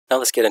Now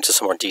let's get into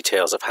some more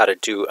details of how to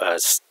do a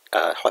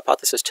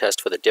hypothesis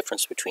test for the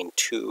difference between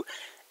two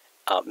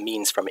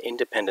means from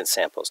independent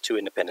samples,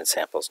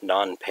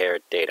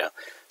 non-paired data.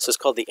 So it's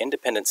called the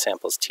independent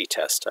samples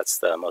t-test. That's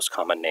the most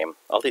common name.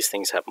 All these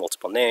things have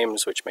multiple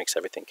names, which makes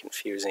everything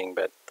confusing,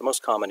 but the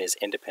most common is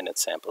independent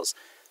samples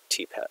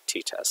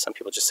t-test. Some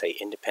people just say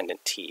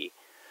independent t.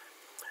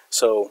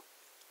 So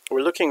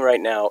we're looking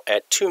right now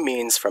at two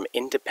means from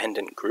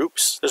independent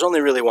groups. There's only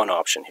really one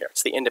option here.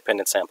 It's the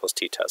independent samples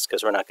t-test,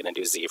 because we're not going to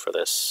do z for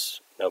this.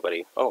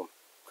 Nobody, oh,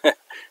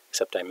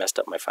 except I messed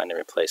up my find and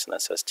replace, and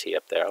that says t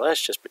up there.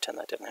 Let's just pretend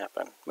that didn't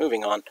happen.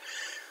 Moving on.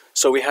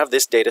 So we have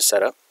this data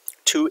set up,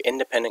 two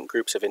independent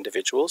groups of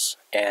individuals,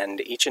 and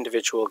each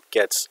individual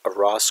gets a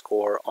raw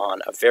score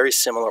on a very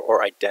similar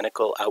or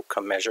identical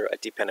outcome measure, a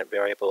dependent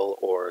variable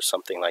or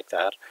something like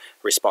that,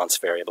 response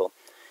variable.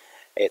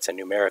 It's a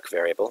numeric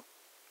variable.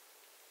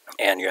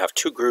 And you have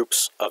two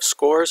groups of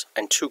scores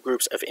and two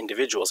groups of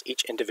individuals.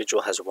 Each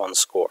individual has one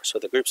score. So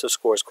the groups of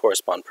scores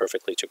correspond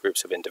perfectly to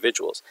groups of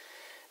individuals.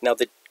 Now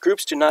the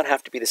groups do not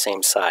have to be the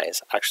same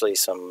size. Actually,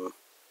 it's a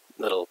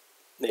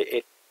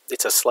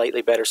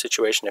slightly better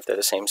situation if they're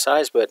the same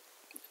size, but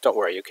don't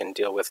worry, you can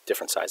deal with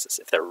different sizes.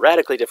 If they're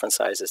radically different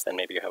sizes, then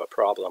maybe you have a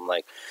problem,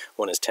 like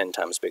one is 10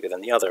 times bigger than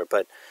the other.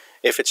 But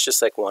if it's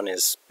just like one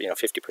is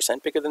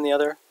 50% bigger than the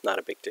other, not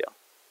a big deal.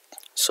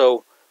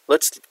 So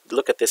let's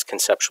look at this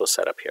conceptual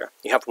setup here.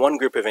 You have one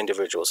group of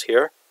individuals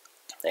here,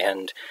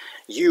 and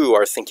you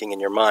are thinking in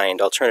your mind,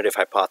 alternative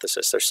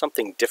hypothesis. There's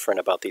something different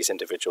about these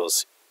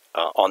individuals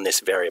on this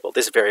variable.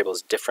 This variable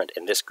is different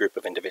in this group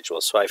of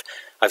individuals. So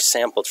I've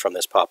sampled from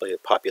this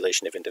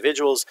population of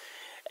individuals,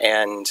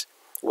 and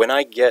when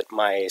I get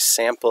my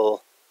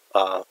sample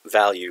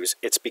values,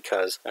 it's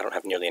because I don't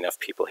have nearly enough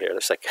people here.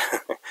 There's like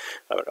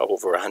I don't know,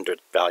 over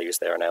 100 values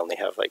there, and I only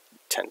have like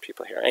 10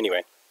 people here.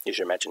 Anyway, use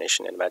your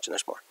imagination and imagine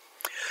there's more.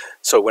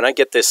 So when I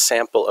get this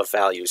sample of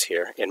values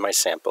here in my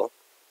sample,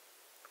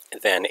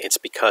 then it's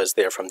because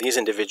they're from these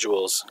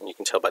individuals, and you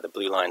can tell by the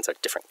blue lines are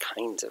different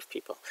kinds of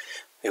people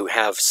who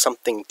have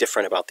something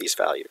different about these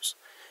values.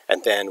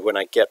 And then when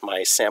I get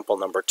my sample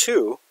number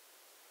 2,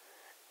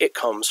 it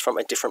comes from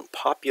a different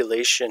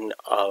population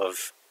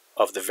of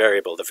the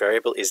variable. The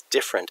variable is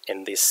different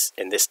in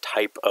this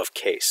type of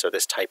case, or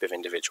this type of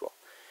individual.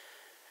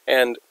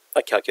 And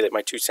I calculate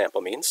my two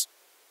sample means.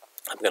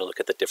 I'm going to look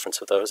at the difference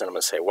of those, and I'm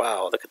going to say,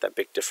 wow, look at that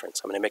big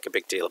difference. I'm going to make a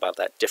big deal about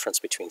that difference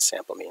between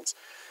sample means.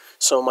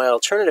 So my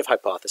alternative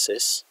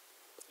hypothesis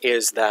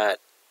is that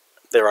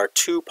there are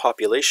two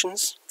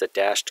populations, the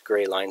dashed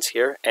gray lines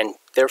here, and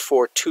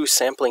therefore two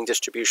sampling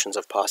distributions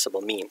of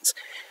possible means.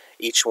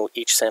 Each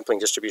sampling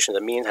distribution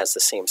of the mean has the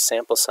same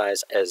sample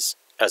size as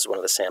one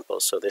of the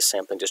samples. So this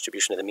sampling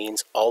distribution of the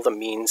means, all the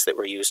means that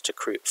were used to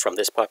create from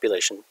this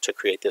population to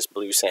create this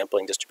blue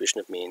sampling distribution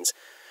of means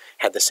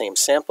had the same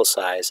sample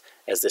size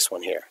as this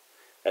one here.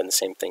 And the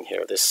same thing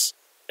here, this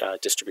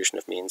distribution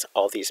of means,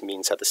 all these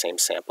means have the same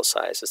sample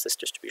size as this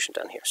distribution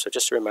down here. So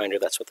just a reminder,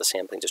 that's what the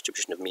sampling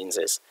distribution of means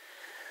is.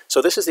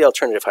 So this is the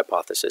alternative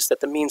hypothesis,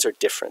 that the means are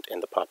different in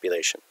the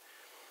population.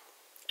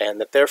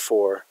 And that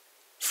therefore,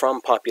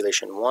 from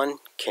population 1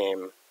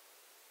 came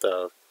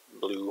the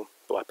blue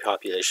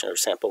population, or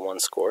sample 1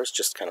 scores,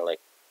 just kind of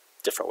like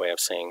different way of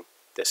saying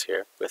this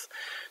here with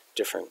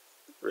different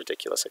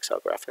ridiculous Excel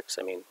graphics,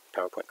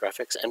 PowerPoint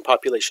graphics. And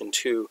population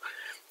 2,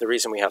 the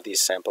reason we have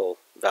these sample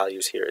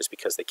values here is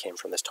because they came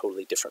from this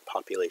totally different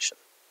population.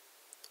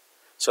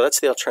 So that's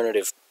the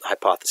alternative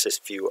hypothesis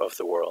view of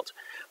the world.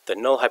 The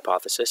null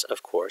hypothesis,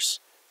 of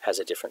course, has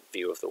a different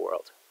view of the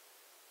world.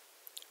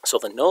 So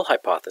the null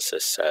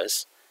hypothesis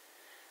says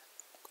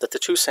that the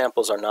two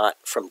samples are not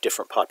from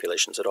different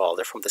populations at all.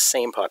 They're from the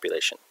same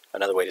population.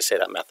 Another way to say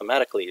that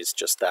mathematically is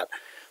just that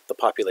the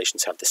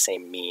populations have the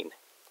same mean.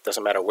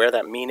 Doesn't matter where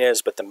that mean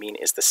is, but the mean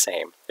is the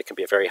same. It can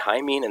be a very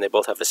high mean, and they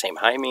both have the same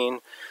high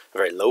mean, a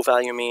very low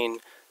value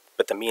mean,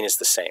 but the mean is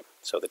the same.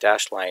 So the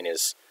dashed line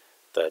is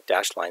the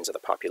dashed lines of the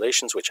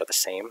populations, which are the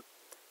same,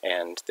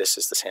 and this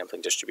is the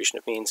sampling distribution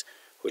of means,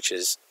 which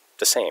is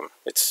the same.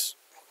 It's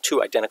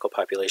two identical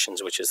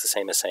populations, which is the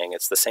same as saying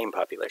it's the same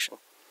population.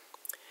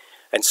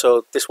 And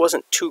so this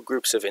wasn't two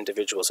groups of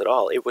individuals at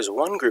all. It was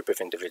one group of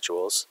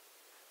individuals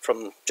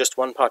from just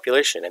one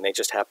population, and they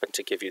just happened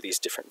to give you these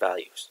different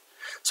values.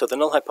 So the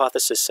null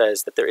hypothesis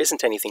says that there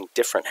isn't anything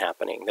different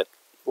happening, that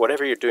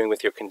whatever you're doing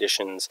with your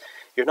conditions,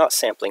 you're not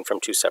sampling from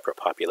two separate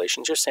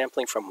populations, you're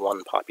sampling from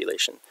one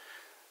population.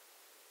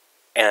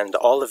 And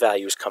all the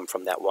values come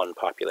from that one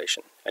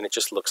population. And it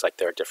just looks like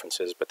there are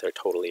differences, but there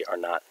totally are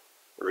not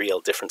real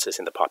differences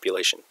in the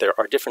population. There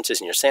are differences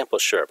in your sample,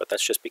 sure, but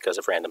that's just because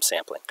of random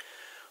sampling,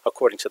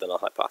 according to the null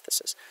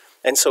hypothesis.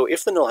 And so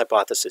if the null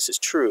hypothesis is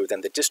true,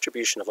 then the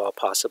distribution of all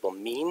possible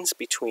means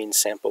between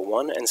sample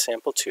 1 and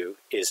sample 2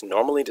 is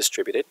normally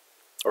distributed,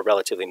 or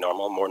relatively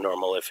normal, more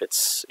normal if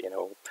it's,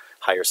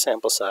 higher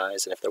sample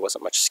size and if there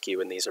wasn't much skew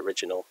in these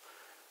original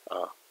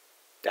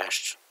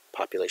dashed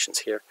populations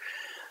here.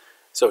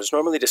 So it's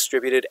normally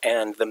distributed,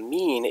 and the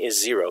mean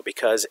is 0,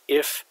 because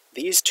if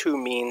these two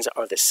means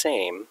are the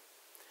same,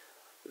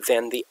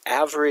 then the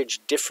average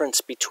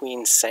difference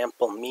between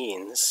sample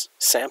means,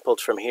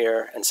 sampled from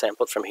here and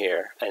sampled from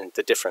here, and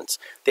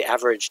the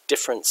average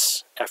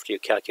difference after you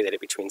calculate it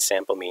between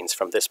sample means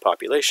from this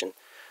population,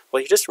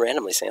 well, you're just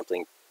randomly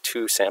sampling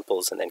two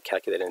samples and then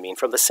calculating the mean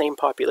from the same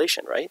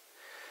population, right?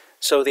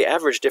 So the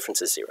average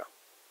difference is 0.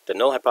 The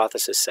null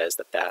hypothesis says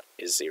that that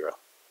is 0.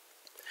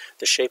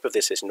 The shape of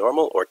this is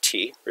normal, or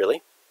t,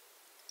 really.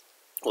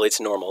 Well,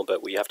 it's normal,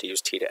 but we have to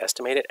use t to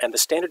estimate it. And the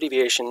standard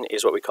deviation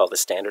is what we call the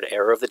standard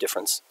error of the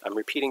difference. I'm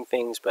repeating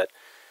things, but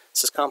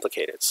this is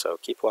complicated, so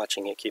keep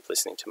watching it, keep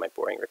listening to my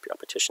boring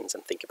repetitions,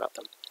 and think about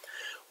them.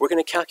 We're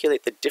going to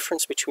calculate the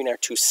difference between our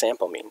two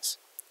sample means.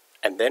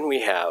 And then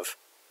we have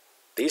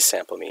these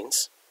sample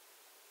means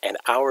and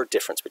our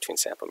difference between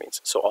sample means.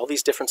 So all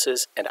these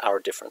differences and our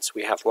difference.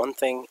 We have one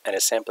thing and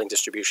a sampling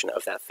distribution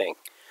of that thing.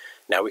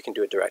 Now we can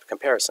do a direct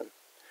comparison.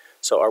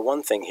 So our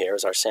one thing here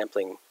is our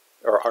sampling,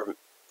 or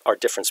our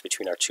difference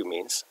between our two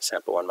means,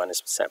 sample 1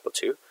 minus sample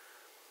 2.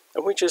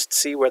 And we just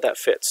see where that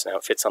fits. Now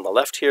it fits on the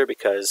left here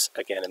because,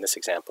 again, in this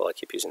example, I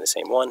keep using the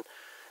same one.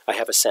 I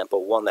have a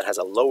sample 1 that has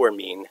a lower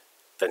mean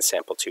than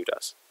sample 2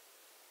 does.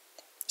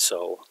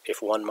 So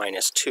if 1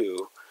 minus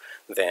 2,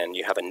 then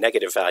you have a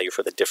negative value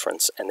for the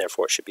difference, and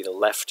therefore it should be the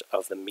left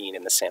of the mean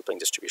in the sampling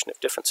distribution of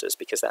differences,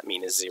 because that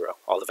mean is 0.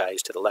 All the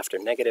values to the left are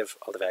negative,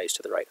 all the values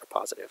to the right are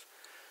positive.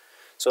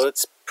 So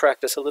let's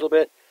practice a little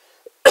bit,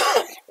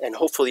 and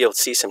hopefully you'll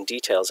see some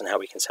details in how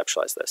we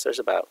conceptualize this. There's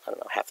about, I don't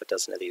know, half a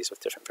dozen of these with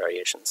different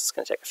variations. It's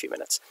going to take a few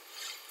minutes.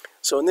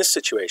 So in this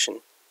situation,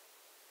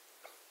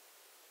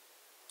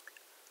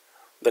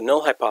 the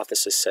null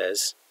hypothesis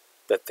says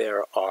that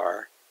there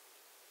are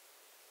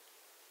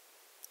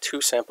two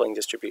sampling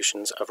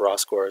distributions of raw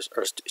scores,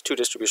 or two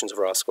distributions of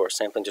raw scores,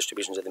 sampling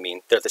distributions of the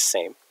mean. They're the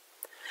same.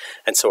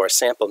 And so our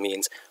sample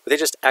means, they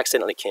just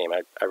accidentally came.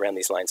 I ran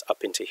these lines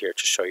up into here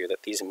to show you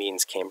that these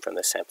means came from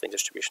the sampling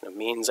distribution of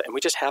means, and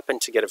we just happened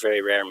to get a very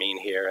rare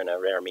mean here and a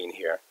rare mean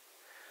here,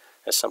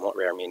 a somewhat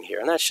rare mean here,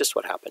 and that's just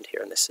what happened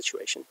here in this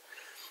situation.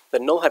 The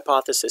null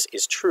hypothesis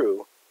is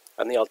true,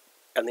 and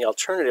the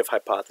alternative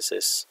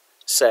hypothesis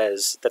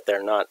says that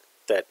they're not,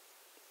 that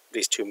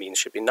these two means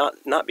should be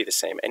not be the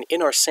same. And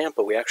in our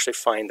sample, we actually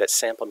find that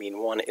sample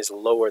mean 1 is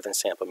lower than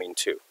sample mean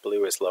 2.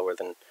 Blue is lower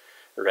than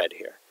red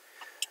here.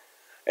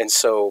 And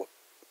so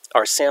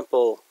our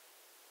sample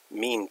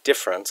mean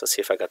difference, let's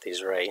see if I got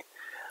these right,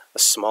 a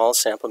small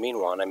sample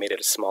mean 1, I made it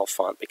a small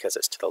font because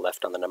it's to the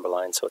left on the number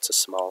line, so it's a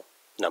small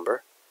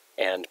number,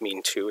 and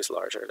mean 2 is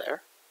larger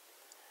there.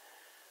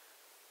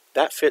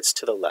 That fits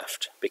to the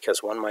left,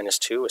 because 1 minus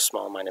 2, a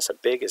small minus a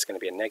big, is going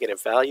to be a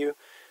negative value,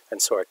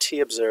 and so our t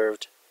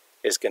observed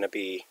is going to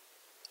be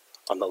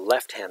on the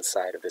left-hand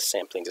side of this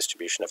sampling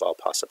distribution of all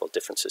possible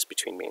differences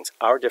between means.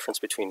 Our difference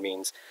between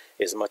means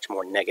is much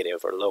more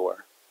negative or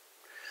lower.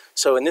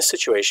 So in this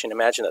situation,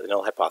 imagine that the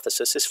null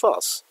hypothesis is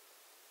false.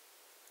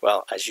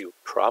 Well, as you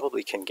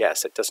probably can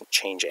guess, it doesn't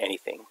change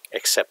anything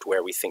except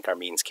where we think our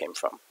means came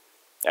from.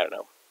 I don't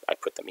know, I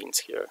put the means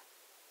here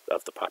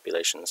of the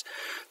populations.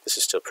 This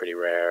is still pretty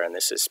rare, and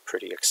this is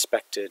pretty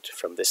expected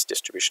from this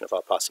distribution of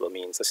all possible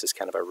means. This is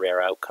kind of a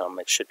rare outcome.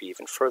 It should be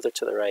even further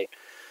to the right.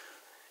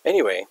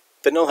 Anyway,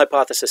 the null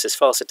hypothesis is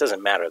false. It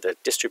doesn't matter. The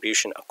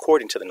distribution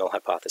according to the null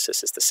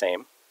hypothesis is the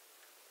same.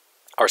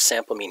 Our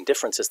sample mean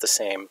difference is the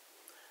same.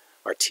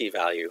 Our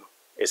t-value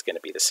is going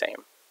to be the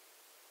same.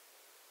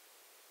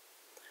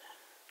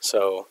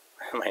 So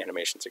my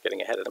animations are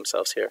getting ahead of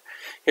themselves here.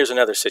 Here's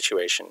another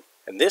situation.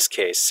 In this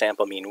case,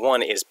 sample mean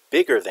 1 is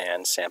bigger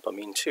than sample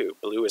mean 2.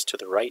 Blue is to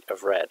the right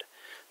of red.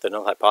 The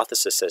null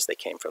hypothesis says they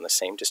came from the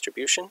same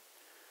distribution.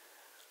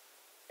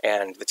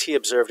 And the t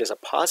observed is a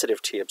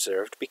positive t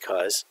observed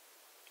because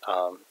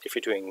if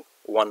you're doing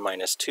 1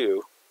 minus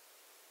 2,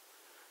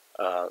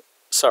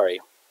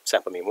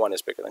 sample mean 1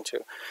 is bigger than 2.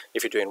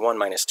 If you're doing 1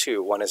 minus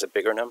 2, 1 is a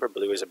bigger number,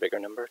 blue is a bigger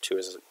number, 2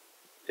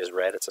 is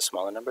red, it's a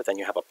smaller number, then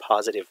you have a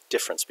positive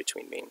difference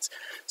between means.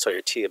 So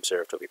your t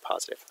observed will be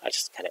positive. I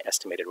just kind of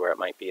estimated where it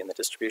might be in the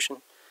distribution.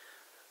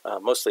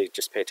 Mostly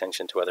just pay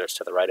attention to whether it's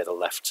to the right or the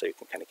left so you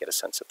can kind of get a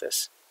sense of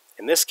this.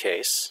 In this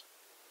case,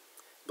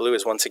 blue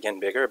is once again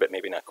bigger, but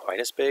maybe not quite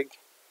as big.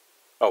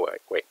 Oh,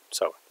 wait,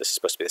 so this is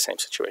supposed to be the same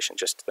situation,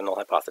 just the null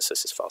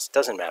hypothesis is false. It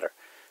doesn't matter.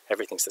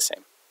 Everything's the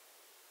same.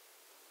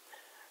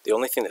 The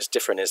only thing that's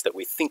different is that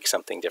we think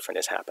something different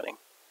is happening.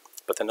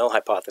 But the null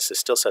hypothesis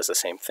still says the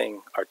same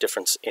thing. Our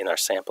difference in our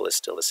sample is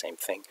still the same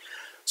thing.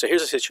 So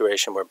here's a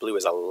situation where blue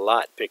is a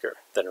lot bigger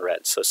than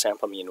red. So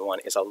sample mean 1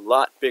 is a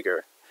lot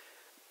bigger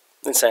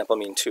than sample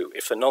mean 2.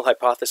 If the null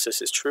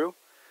hypothesis is true,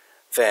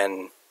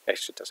 then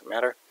actually it doesn't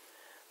matter.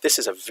 This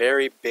is a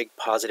very big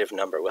positive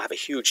number. We'll have a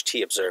huge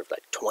t observed,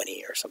 like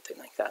 20 or something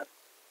like that.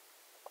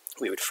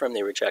 We would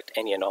firmly reject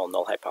any and all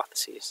null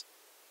hypotheses.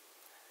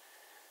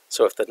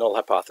 So if the null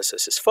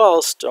hypothesis is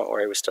false, don't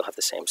worry, we still have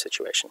the same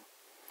situation.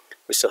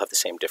 We still have the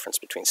same difference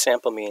between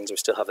sample means. We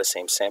still have the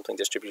same sampling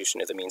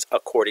distribution of the means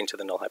according to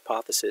the null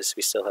hypothesis.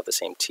 We still have the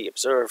same t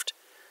observed.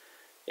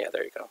 Yeah,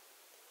 there you go.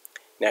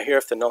 Now here,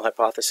 if the null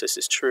hypothesis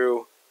is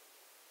true,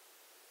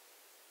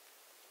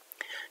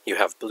 you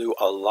have blue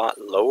a lot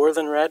lower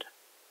than red.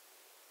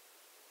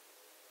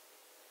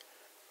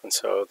 And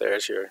so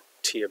there's your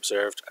t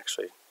observed.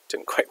 Actually,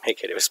 didn't quite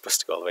make it. It was supposed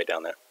to go all the way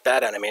down there.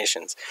 Bad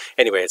animations.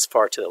 Anyway, it's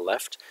far to the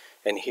left.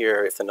 And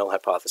here, if the null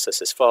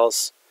hypothesis is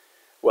false,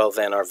 well,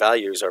 then our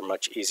values are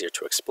much easier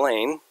to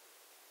explain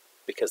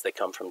because they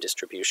come from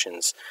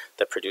distributions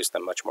that produce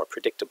them much more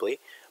predictably.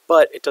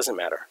 But it doesn't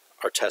matter.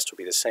 Our test will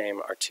be the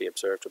same. Our t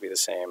observed will be the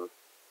same.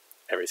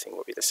 Everything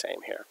will be the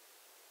same here.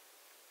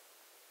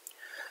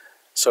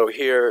 So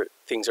here,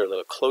 things are a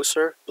little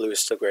closer. Blue is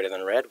still greater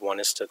than red. 1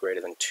 is still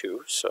greater than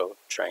 2. So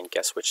try and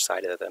guess which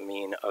side of the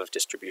mean of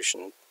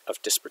distribution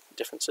of disparate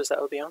differences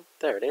that would be on.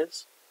 There it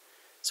is.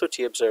 So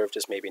t observed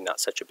is maybe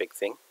not such a big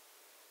thing.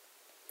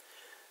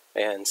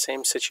 And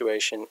same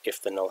situation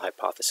if the null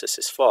hypothesis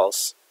is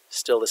false,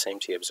 still the same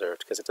t observed,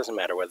 because it doesn't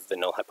matter whether the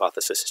null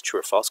hypothesis is true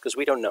or false, because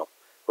we don't know.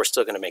 We're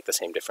still going to make the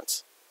same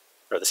difference,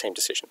 or the same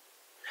decision.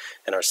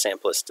 And our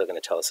sample is still going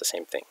to tell us the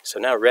same thing. So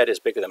now red is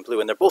bigger than blue,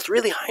 and they're both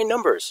really high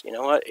numbers. You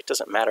know what? It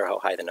doesn't matter how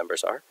high the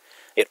numbers are.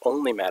 It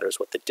only matters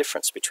what the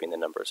difference between the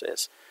numbers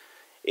is.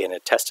 In a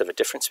test of a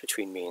difference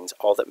between means,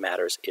 all that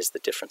matters is the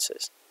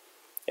differences.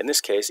 In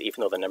this case,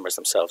 even though the numbers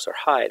themselves are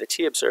high, the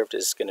t observed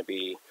is going to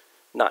be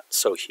not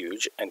so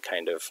huge and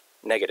kind of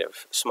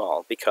negative,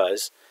 small,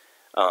 because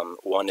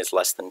 1 is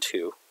less than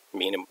 2.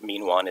 Mean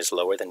 1 is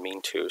lower than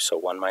mean 2, so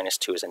 1 minus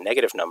 2 is a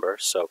negative number.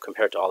 So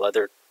compared to all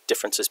other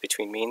differences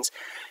between means,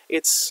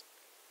 it's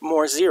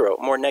more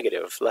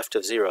negative, left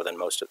of 0 than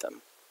most of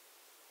them.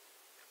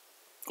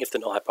 If the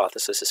null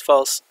hypothesis is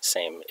false,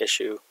 same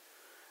issue.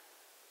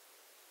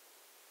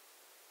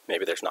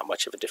 Maybe there's not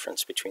much of a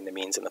difference between the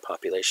means and the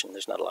population.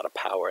 There's not a lot of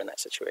power in that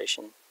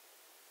situation.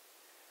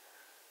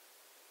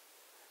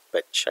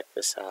 But check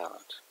this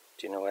out.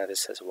 Do you know why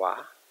this says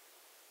why?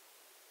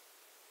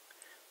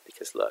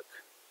 Because look,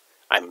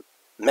 I'm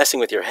messing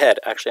with your head.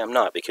 Actually, I'm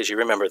not, because you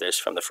remember this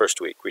from the first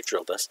week. We've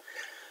drilled this.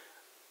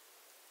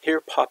 Here,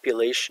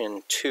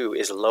 population 2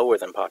 is lower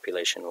than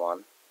population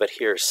 1, but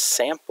here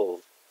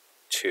sample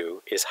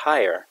 2 is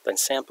higher than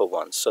sample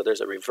 1. So there's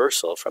a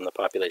reversal from the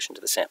population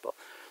to the sample.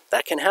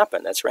 That can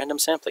happen. That's random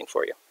sampling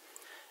for you.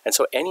 And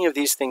so any of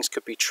these things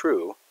could be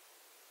true,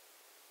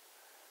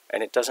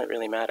 and it doesn't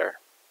really matter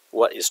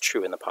what is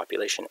true in the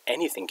population.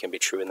 Anything can be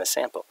true in the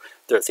sample.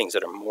 There are things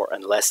that are more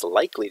and less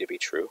likely to be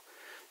true,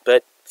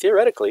 but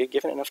theoretically,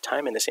 given enough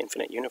time in this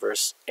infinite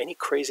universe, any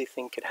crazy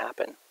thing could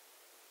happen.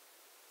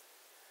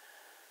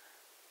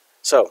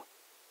 So,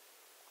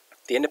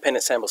 the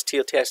independent samples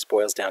t-test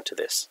boils down to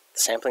this: the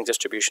sampling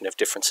distribution of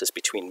differences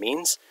between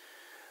means.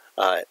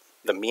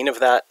 The mean of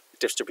that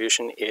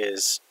distribution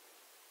is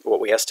what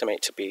we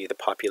estimate to be the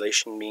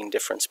population mean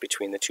difference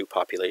between the two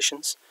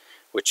populations,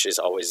 which is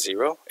always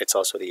 0. It's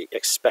also the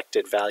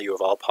expected value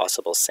of all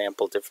possible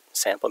sample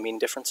mean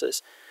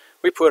differences.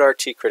 We put our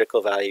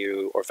t-critical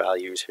value or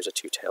values. Here's a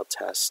two-tailed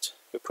test.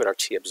 We put our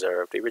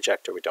t-observed. We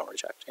reject or we don't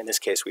reject. In this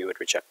case, we would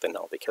reject the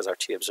null because our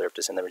t-observed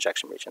is in the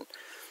rejection region.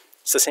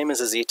 It's the same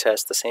as a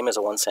z-test, the same as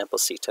a one-sample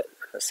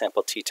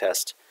sample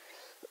t-test.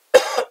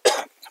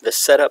 The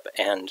setup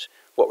and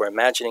what we're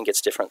imagining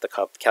gets different.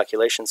 The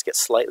calculations get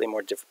slightly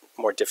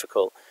more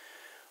difficult,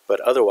 but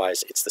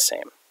otherwise it's the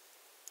same.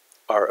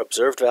 Our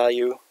observed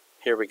value,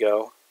 here we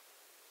go.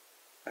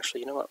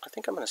 Actually, you know what? I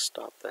think I'm going to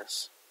stop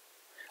this.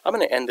 I'm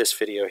going to end this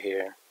video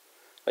here,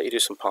 let you do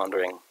some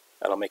pondering,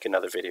 and I'll make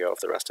another video of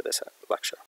the rest of this lecture.